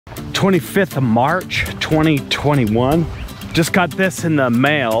25th of March, 2021. Just got this in the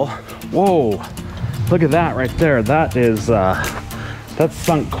mail. Whoa, look at that right there. That is, that's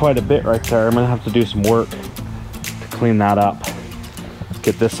sunk quite a bit right there. I'm gonna have to do some work to clean that up.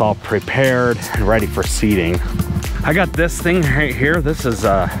 Get this all prepared and ready for seeding. I got this thing right here. This is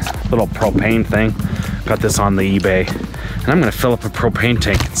a little propane thing. Got this on the eBay. And I'm gonna fill up a propane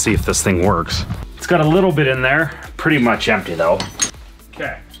tank and see if this thing works. It's got a little bit in there, pretty much empty though.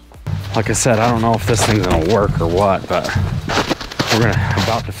 Okay. Like I said, I don't know if this thing's gonna work or what, but we're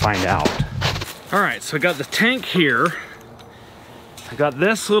about to find out. All right, so I got the tank here. I got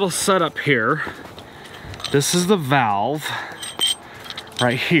this little setup here. This is the valve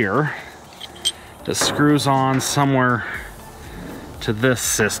right here that screws on somewhere to this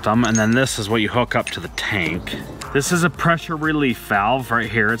system, and then this is what you hook up to the tank. This is a pressure relief valve right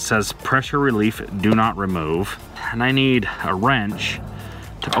here. It says pressure relief, do not remove. And I need a wrench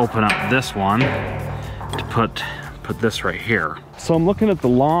to open up this one to put this right here. So I'm looking at the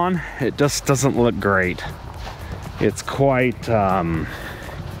lawn. It just doesn't look great. It's quite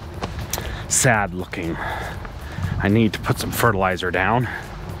sad looking. I need to put some fertilizer down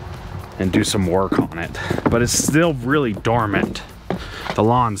and do some work on it, but it's still really dormant. The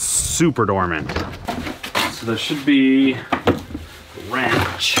lawn's super dormant. So there should be a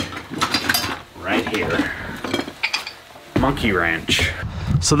wrench right here. Monkey wrench.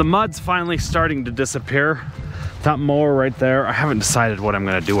 So the mud's finally starting to disappear. That mower right there, I haven't decided what I'm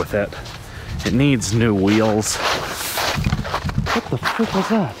gonna do with it. It needs new wheels. What the frick was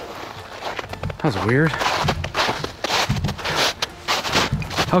that? That was weird.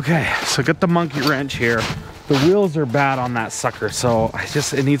 Okay, so get the monkey wrench here. The wheels are bad on that sucker, so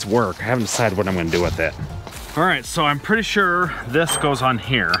it needs work. I haven't decided what I'm gonna do with it. All right, so I'm pretty sure this goes on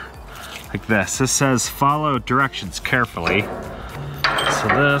here, like this. This says follow directions carefully. So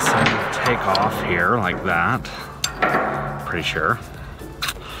this I'm gonna take off here like that. Pretty sure.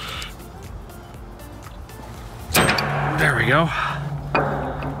 There we go.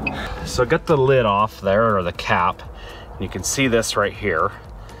 So get the lid off there, or the cap. You can see this right here.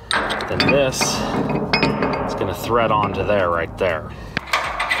 Then this is gonna thread onto there right there.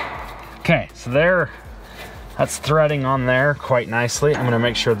 Okay, so that's threading on there quite nicely. I'm gonna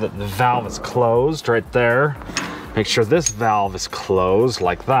make sure that the valve is closed right there. Make sure this valve is closed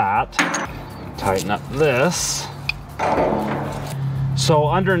like that. Tighten up this. So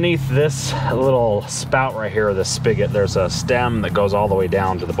underneath this little spout right here, this spigot, there's a stem that goes all the way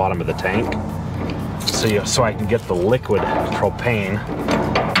down to the bottom of the tank. So I can get the liquid propane.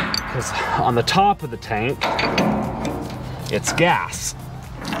 Because on the top of the tank, it's gas.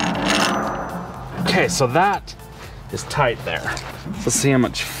 Okay, so that is tight there. Let's see how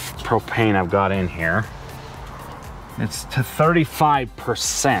much propane I've got in here. It's to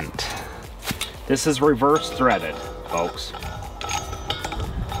 35%. This is reverse threaded, folks.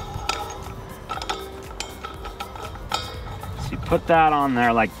 So you put that on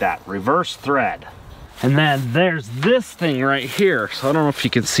there like that, reverse thread. And then there's this thing right here. So I don't know if you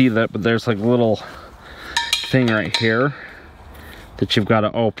can see that, but there's like a little thing right here that you've got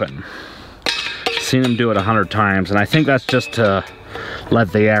to open. I've seen them do it 100 times, and I think that's just to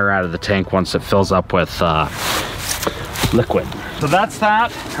let the air out of the tank once it fills up with liquid. So that's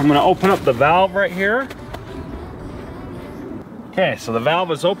that. I'm gonna open up the valve right here. Okay, so the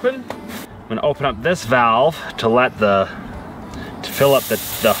valve is open. I'm gonna open up this valve to fill up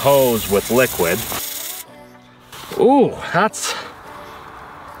the hose with liquid. Ooh, that's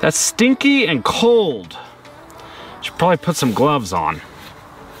stinky and cold. Should probably put some gloves on.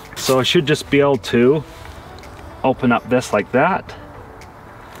 So I should just be able to open up this like that.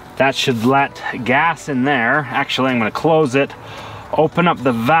 That should let gas in there. Actually, I'm gonna close it, open up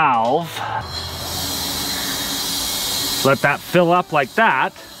the valve, let that fill up like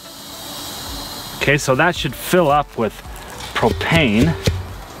that. Okay, so that should fill up with propane.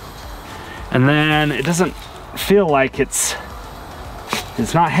 And then it doesn't feel like it's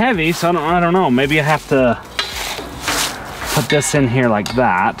not heavy, so I don't know. Maybe I have to put this in here like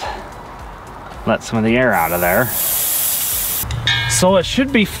that. Let some of the air out of there. So it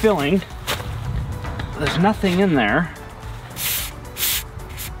should be filling. There's nothing in there.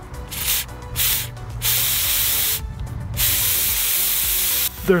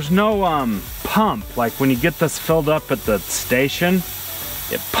 There's no pump. Like when you get this filled up at the station,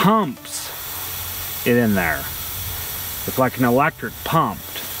 it pumps it in there. It's like an electric pump.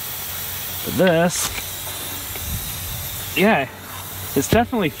 But this, yeah, it's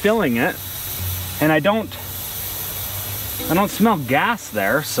definitely filling it. And I don't smell gas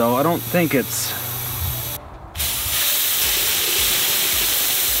there, so I don't think it's...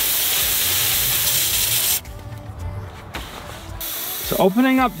 So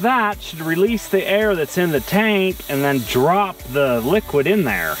opening up that should release the air that's in the tank and then drop the liquid in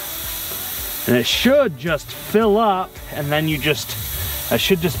there. And it should just fill up, and then I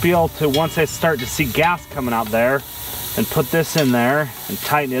should just be able to, once I start to see gas coming out there, and put this in there and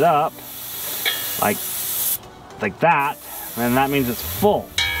tighten it up like that, and that means it's full.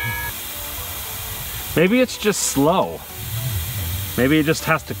 Maybe it's just slow. Maybe it just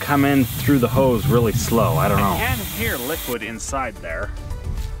has to come in through the hose really slow. I don't know. I can hear liquid inside there.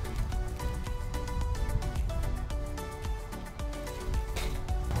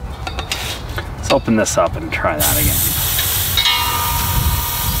 Let's open this up and try that again.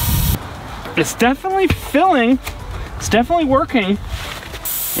 It's definitely filling. It's definitely working.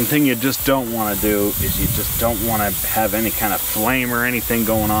 One thing you just don't want to do is you just don't want to have any kind of flame or anything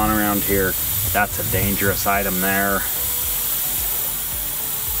going on around here. That's a dangerous item there.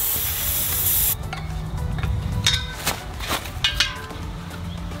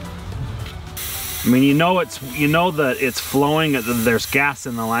 I mean, you know that it's flowing, there's gas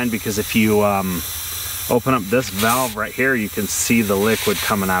in the line, because if you open up this valve right here, you can see the liquid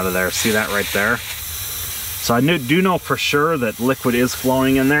coming out of there. See that right there? So I do know for sure that liquid is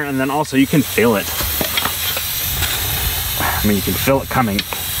flowing in there, and then also you can feel it. I mean, you can feel it coming.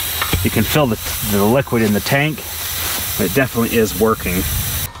 You can feel the liquid in the tank. It definitely is working.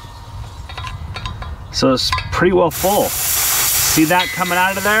 So it's pretty well full. See that coming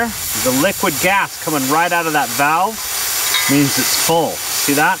out of there? The liquid gas coming right out of that valve means it's full.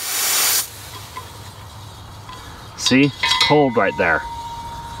 See that? See? It's cold right there.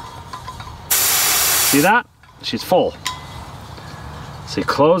 See that? She's full. So you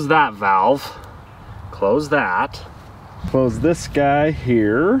close that valve. Close that. Close this guy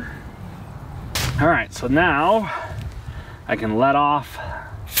here. All right, so now I can let off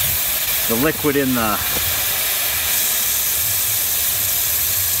the liquid in the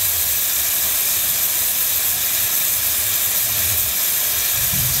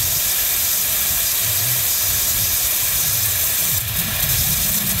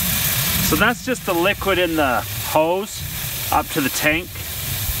So that's just the liquid in the hose up to the tank,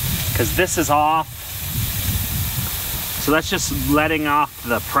 because this is off. So that's just letting off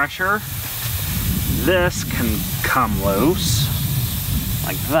the pressure. This can come loose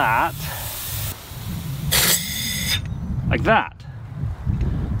like that. Like that.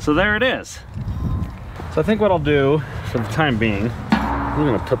 So there it is. So I think what I'll do for the time being, I'm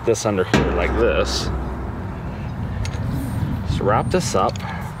gonna put this under here like this. Just wrap this up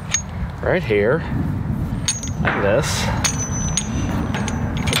right here, like this.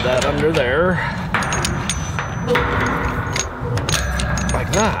 Put that under there,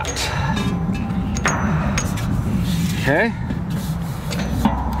 like that. Okay.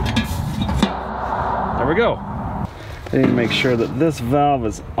 There we go. I need to make sure that this valve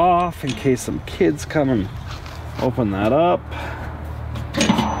is off in case some kids come and open that up.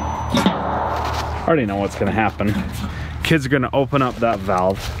 I already know what's gonna happen. Kids are gonna open up that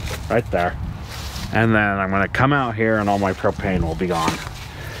valve right there, and then I'm gonna come out here and all my propane will be gone.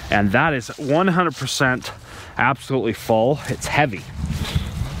 And that is 100% absolutely full. It's heavy.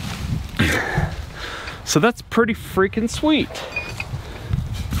 So that's pretty freaking sweet.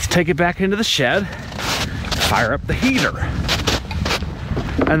 Let's take it back into the shed, fire up the heater,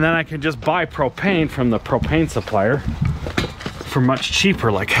 and then I can just buy propane from the propane supplier for much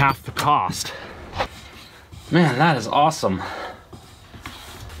cheaper, like half the cost. Man, that is awesome.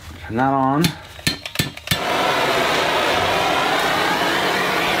 Turn that on.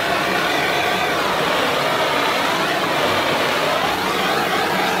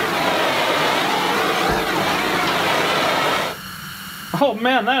 Oh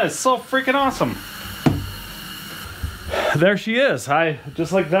man, that is so freaking awesome. There she is.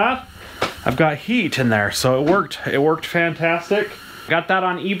 Just like that, I've got heat in there, so it worked fantastic. Got that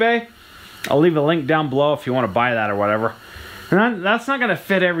on eBay. I'll leave a link down below if you want to buy that or whatever. And that's not gonna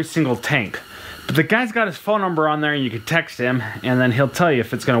fit every single tank, but the guy's got his phone number on there and you can text him and then he'll tell you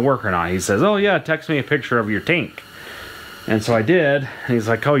if it's gonna work or not. He says, oh yeah, text me a picture of your tank. And so I did, and he's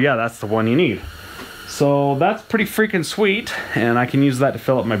like, oh yeah, that's the one you need. So that's pretty freaking sweet, and I can use that to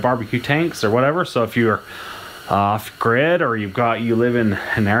fill up my barbecue tanks or whatever. So if you're off grid or you live in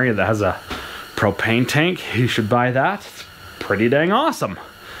an area that has a propane tank, you should buy that. It's pretty dang awesome.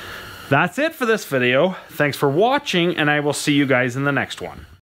 That's it for this video. Thanks for watching, and I will see you guys in the next one.